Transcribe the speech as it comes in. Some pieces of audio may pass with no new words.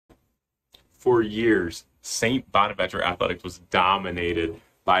For years, St. Bonaventure Athletics was dominated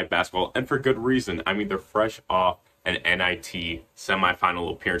by basketball, and for good reason. I mean, they're fresh off an NIT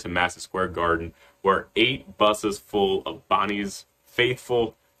semifinal appearance in Madison Square Garden, where 8 buses full of Bonnie's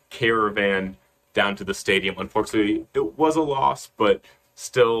faithful caravan down to the stadium. Unfortunately, it was a loss, but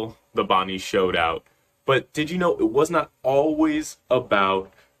still, the Bonnies showed out. But did you know it was not always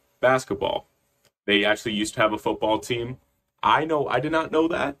about basketball? They actually used to have a football team. I did not know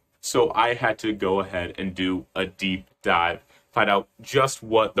that. So I had to go ahead and do a deep dive, find out just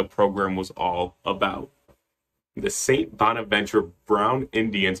what the program was all about. The St. Bonaventure Brown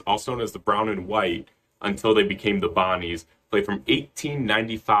Indians, also known as the Brown and White, until they became the Bonnies, played from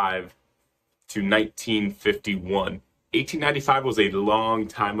 1895 to 1951. 1895 was a long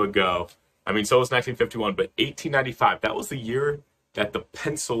time ago. I mean, so was 1951, but 1895, that was the year that the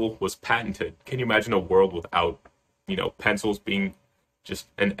pencil was patented. Can you imagine a world without, pencils being just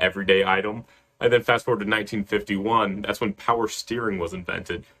an everyday item? And then fast forward to 1951, that's when power steering was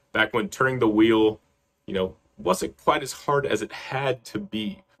invented. Back when turning the wheel, wasn't quite as hard as it had to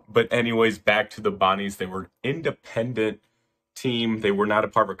be. But anyways, back to the Bonnies. They were independent team. They were not a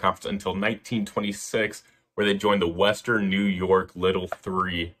part of a conference until 1926, where they joined the Western New York Little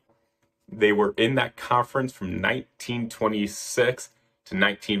Three. They were in that conference from 1926 to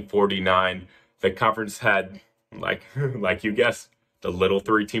 1949. The conference had, like you guessed, the Little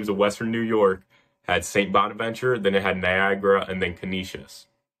Three teams of Western New York. Had St. Bonaventure, then it had Niagara, and then Canisius.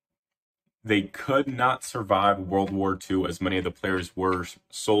 They could not survive World War II, as many of the players were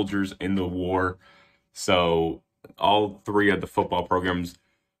soldiers in the war. So all 3 of the football programs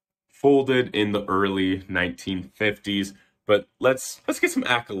folded in the early 1950s. But let's get some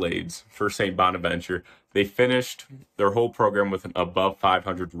accolades for St. Bonaventure. They finished their whole program with an above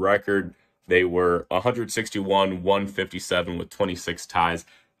 500 record. They were 161, 157 with 26 ties.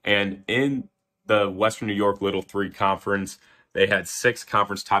 And in the Western New York Little Three Conference, they had 6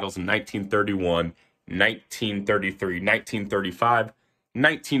 conference titles in 1931, 1933, 1935,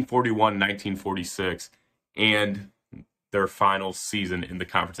 1941, 1946, and their final season in the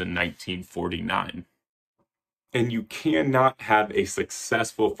conference in 1949. And you cannot have a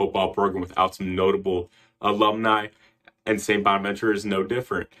successful football program without some notable alumni, and St. Bonaventure is no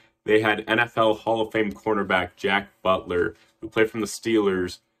different. They had NFL Hall of Fame cornerback Jack Butler, who played from the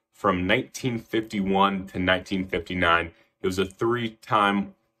Steelers from 1951 to 1959. He was a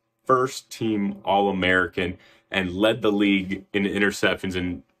 3-time first-team All-American and led the league in interceptions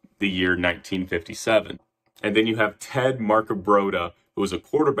in the year 1957. And then you have Ted Marcabroda, who was a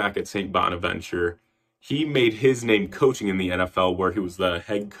quarterback at St. Bonaventure. He made his name coaching in the NFL, where he was the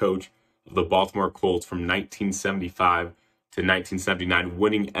head coach of the Baltimore Colts from 1975 to 1979,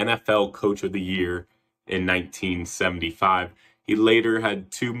 winning NFL Coach of the Year in 1975. He later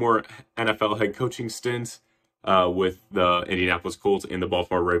had 2 more NFL head coaching stints with the Indianapolis Colts and the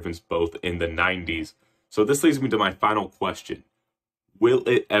Baltimore Ravens, both in the 90s. So this leads me to my final question. Will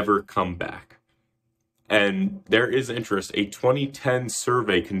it ever come back? And there is interest. A 2010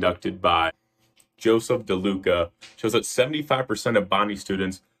 survey conducted by Joseph DeLuca shows that 75% of Bonnie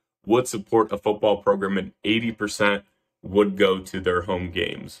students would support a football program and 80% would go to their home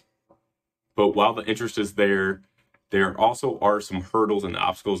games. But while the interest is there also are some hurdles and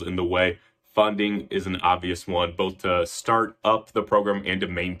obstacles in the way. Funding is an obvious one, both to start up the program and to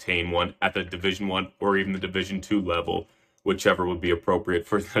maintain one at the Division I or even the Division II level, whichever would be appropriate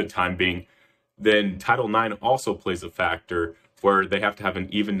for the time being. Then Title IX also plays a factor, where they have to have an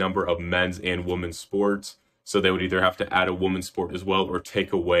even number of men's and women's sports. So they would either have to add a women's sport as well or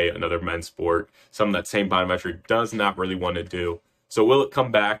take away another men's sport, something that St. Bonaventure does not really want to do. So will it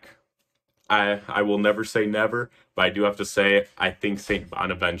come back? I will never say never, but I do have to say I think St.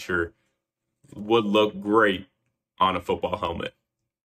 Bonaventure would look great on a football helmet.